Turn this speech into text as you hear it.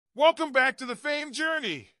Welcome back to the Fame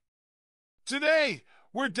Journey. Today,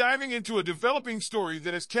 we're diving into a developing story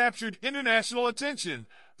that has captured international attention,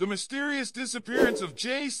 the mysterious disappearance of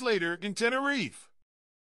Jay Slater in Tenerife.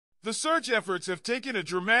 The search efforts have taken a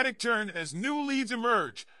dramatic turn as new leads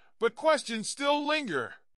emerge, but questions still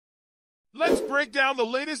linger. Let's break down the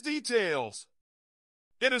latest details.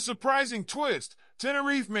 In a surprising twist,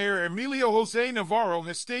 Tenerife Mayor Emilio Jose Navarro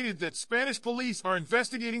has stated that Spanish police are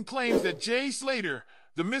investigating claims that Jay Slater,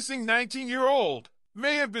 the missing 19-year-old,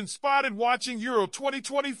 may have been spotted watching Euro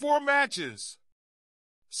 2024 matches.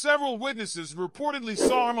 Several witnesses reportedly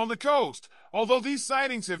saw him on the coast, although these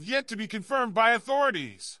sightings have yet to be confirmed by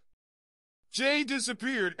authorities. Jay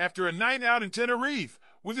disappeared after a night out in Tenerife,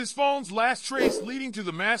 with his phone's last trace leading to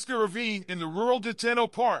the Masca ravine in the rural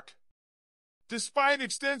Deteno Park. Despite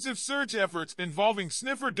extensive search efforts involving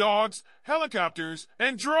sniffer dogs, helicopters,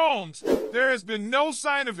 and drones, there has been no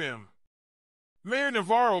sign of him. Mayor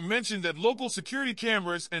Navarro mentioned that local security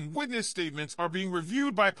cameras and witness statements are being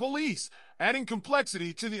reviewed by police, adding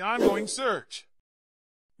complexity to the ongoing search.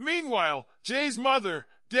 Meanwhile, Jay's mother,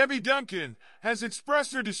 Debbie Duncan, has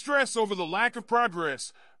expressed her distress over the lack of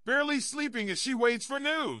progress, barely sleeping as she waits for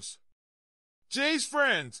news. Jay's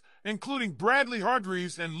friends, including Bradley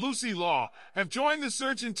Hargreaves and Lucy Law, have joined the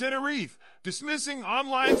search in Tenerife, dismissing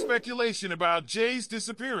online speculation about Jay's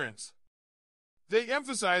disappearance. They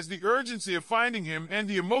emphasize the urgency of finding him and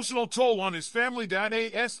the emotional toll on his family.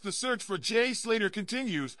 As the search for Jay Slater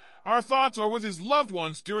continues, our thoughts are with his loved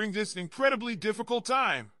ones during this incredibly difficult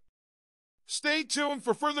time. Stay tuned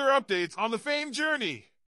for further updates on the Fame Journey.